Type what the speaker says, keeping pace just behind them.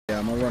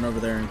I'm gonna run over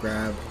there and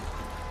grab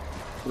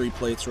 3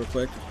 plates real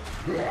quick.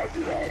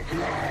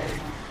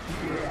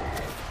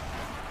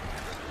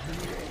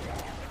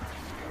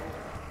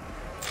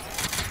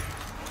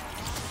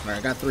 Alright,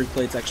 I got 3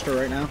 plates extra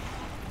right now.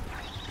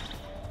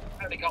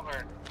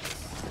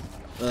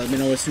 Let me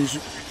know as soon as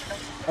you...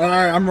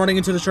 Alright, I'm running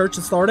into the church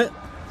to start it.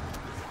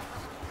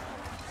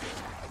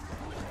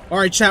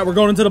 Alright, chat, we're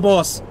going into the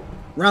boss.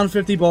 Round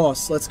 50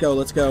 boss. Let's go,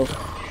 let's go.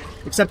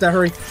 Accept that,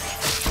 hurry.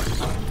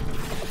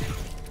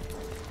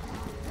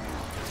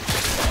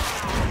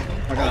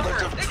 Oh god.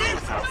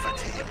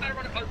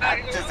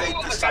 Activate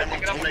the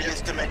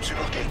simultaneous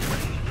dimensional gateway.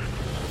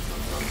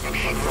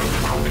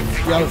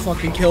 Yo,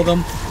 fucking kill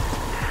them.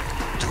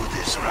 Do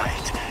this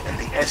right, and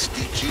the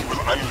SDG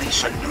will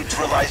unleash a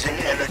neutralizing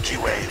energy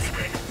wave.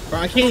 Bro,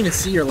 I can't even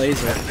see your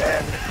laser. And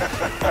then...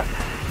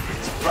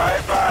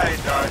 bye-bye,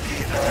 Dark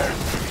Ether.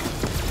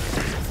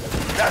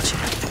 That's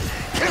right.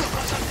 Kill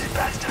those ugly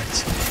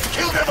bastards.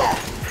 Kill them all.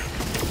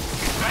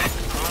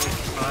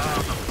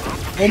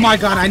 Oh my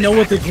god, I know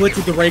what the glitch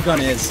with the ray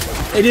gun is.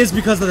 It is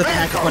because of the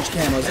Pack-a-Punch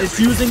camos. It's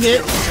using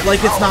it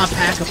like it's not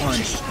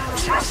Pack-a-Punch.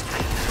 Trust me,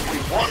 we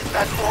want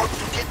that orb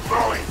to keep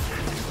growing.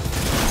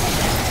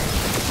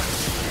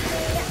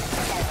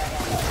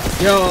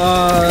 Yo,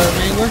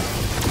 Mangler?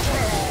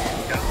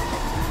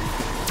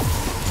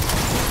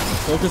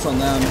 Focus on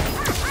them.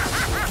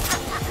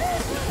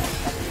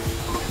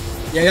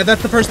 Yeah,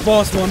 that's the first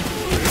boss one.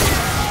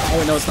 Oh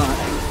wait, no, it's not.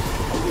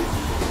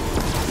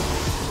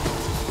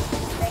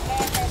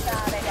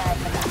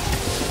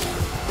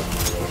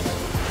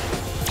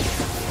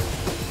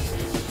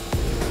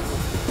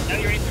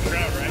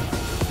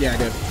 Yeah, I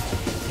did.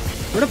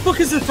 Where the fuck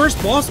is the first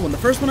boss one? The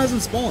first one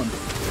hasn't spawned.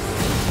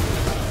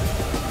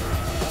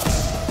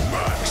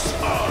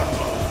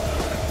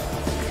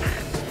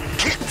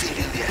 Keep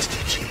feeding the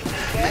SDG.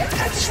 Make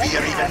that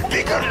sphere even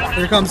bigger.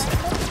 Here it comes.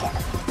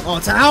 Oh,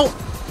 it's out?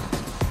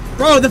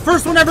 Bro, the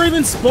first one never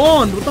even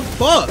spawned. What the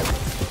fuck?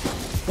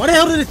 Why the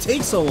hell did it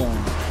take so long?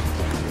 We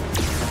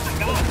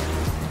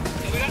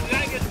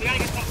gotta get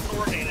something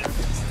coordinated.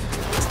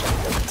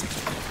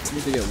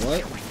 Need to get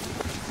what?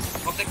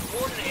 Something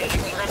coordinated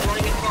because we're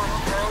running into our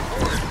own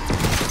board.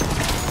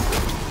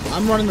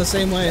 I'm running the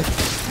same way.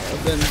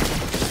 I've been...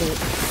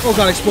 Oh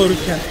god, exploded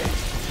again.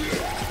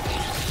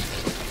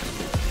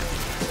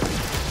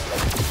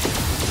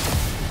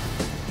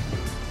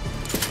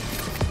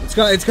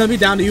 It's gonna be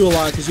down to you a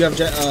lot because you have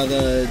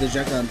the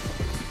jet gun.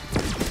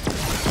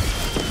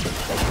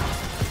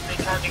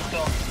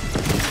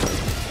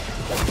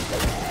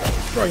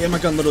 Bro, yeah, my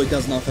gun literally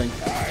does nothing.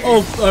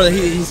 Oh,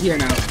 he's here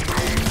now.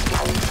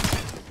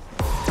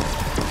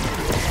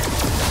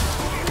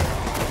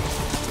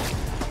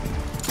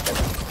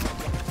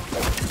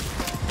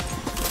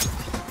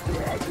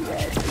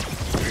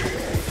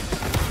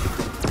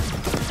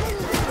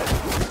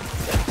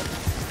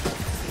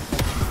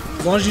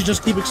 As long as you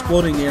just keep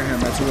exploding near him,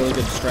 that's a really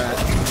good strat.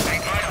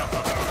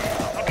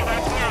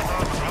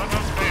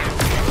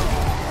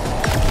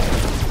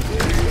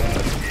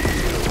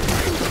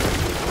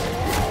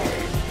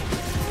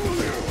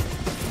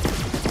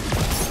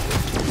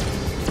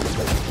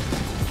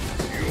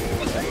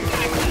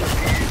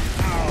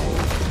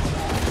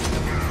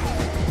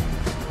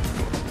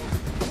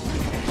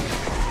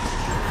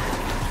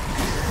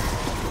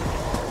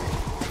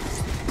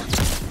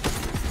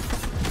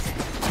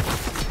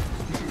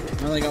 I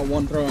only got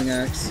 1 throwing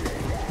axe.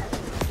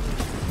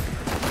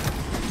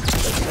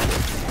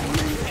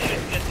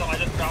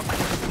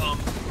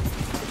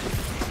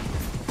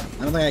 I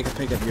don't think I can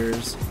pick up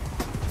yours.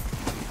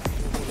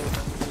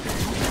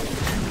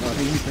 Oh, I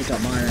think you picked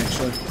up mine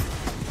actually.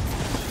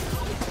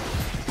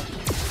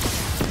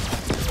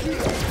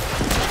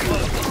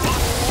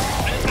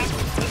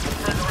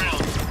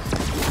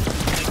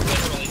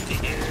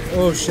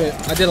 Oh shit,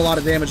 I did a lot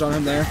of damage on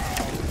him there.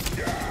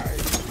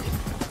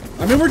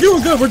 I mean, we're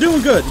doing good, We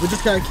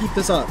just gotta keep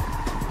this up.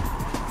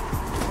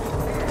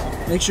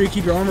 Make sure you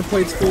keep your armor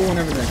plates full and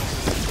everything.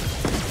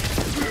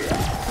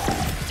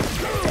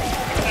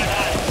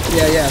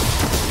 Yeah.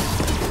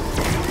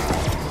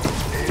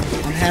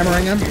 I'm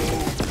hammering him.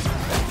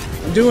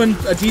 I'm doing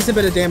a decent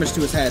bit of damage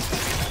to his head.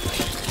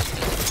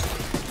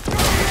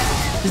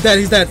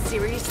 He's dead.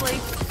 Seriously?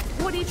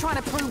 What are you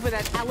trying to prove with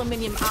that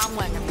aluminium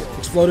armlet of yours?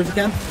 Explode if you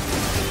can.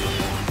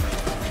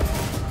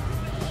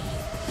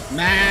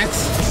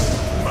 Max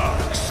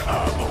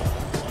ammo.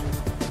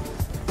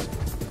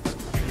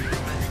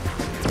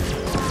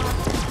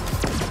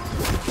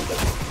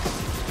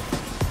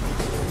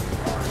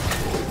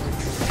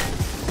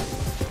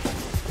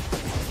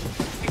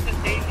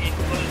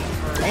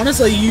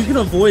 Honestly, you can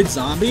avoid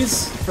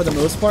zombies for the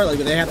most part. Like,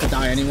 they have to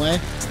die anyway.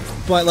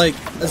 But, like,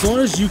 as long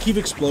as you keep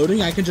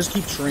exploding, I can just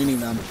keep training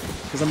them.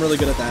 Because I'm really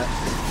good at that.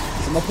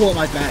 So I'm gonna pull up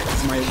my back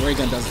because my ray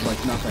gun does,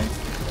 like, nothing.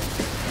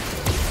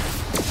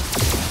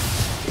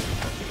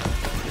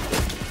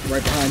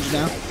 Right behind you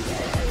now.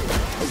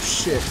 Oh,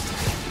 shit.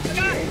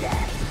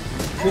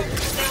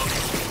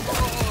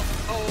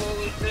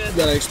 You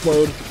gotta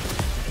explode.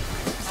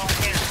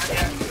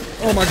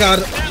 Oh, my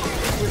God.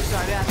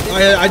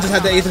 I just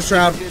had the Aether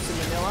Shroud.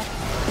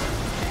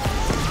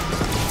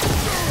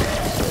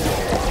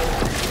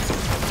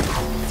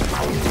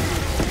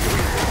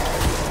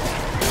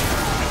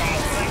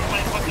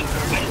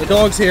 The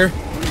dog's here.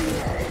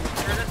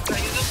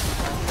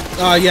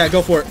 Yeah,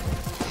 go for it.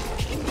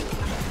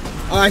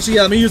 Actually,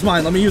 yeah, let me use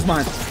mine.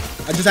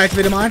 I just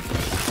activated mine.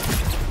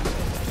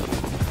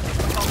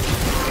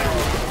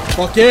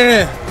 Fuck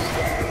yeah!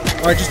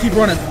 Alright, just keep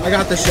running. I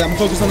got this shit. I'm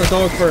focused on the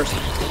dog first.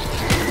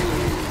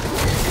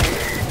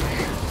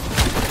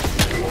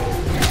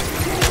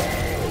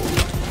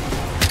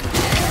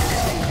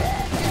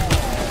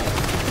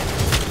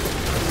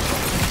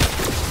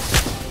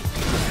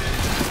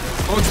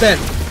 Dog's dead.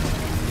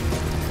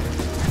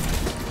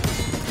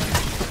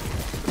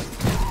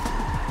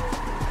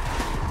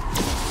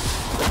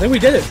 I think we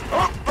did it.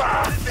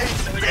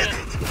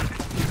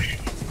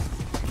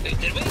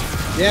 Did we?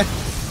 Yeah.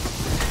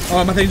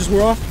 Oh, my thing just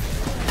wore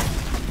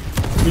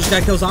off. We just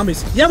gotta kill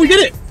zombies. Yeah, we did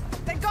it!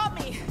 They got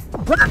me.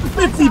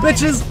 50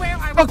 bitches!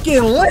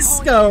 Fucking let's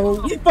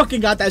go! We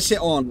fucking got that shit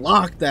on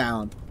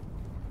lockdown.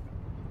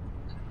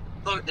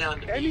 Look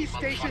down to Any me,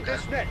 station motherfucker.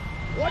 this net.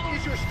 What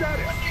is your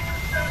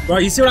status? Bro,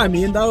 you see what I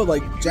mean though?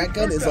 Like, Jet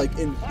Gun is like,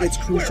 it's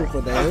crucial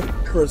for there,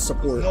 for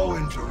support. No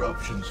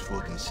interruptions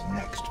for this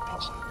next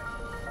part.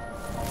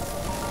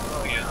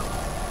 Oh,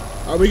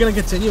 yeah. Are we gonna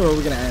continue or are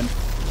we gonna end?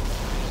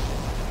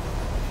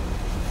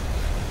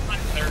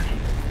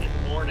 9:30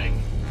 in the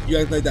morning. You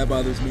act like that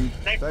bothers me.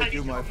 Next Thank time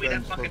you, my tell me that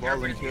friends, for fucking Herbert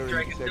volunteering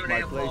Dragon to take so my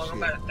damn place long, I'm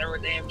here. about to throw a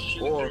damn shoe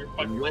Or through your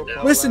fucking in your window.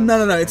 power- Listen,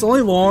 no. It's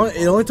only long.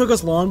 It only took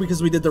us long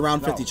because we did the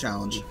round 50 Now,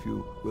 challenge. If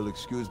you will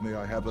excuse me,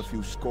 I have a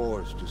few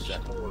scores to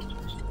settle.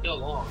 Still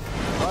long.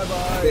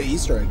 Bye-bye. The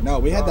Easter egg. No,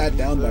 we had that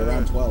down by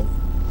round 12.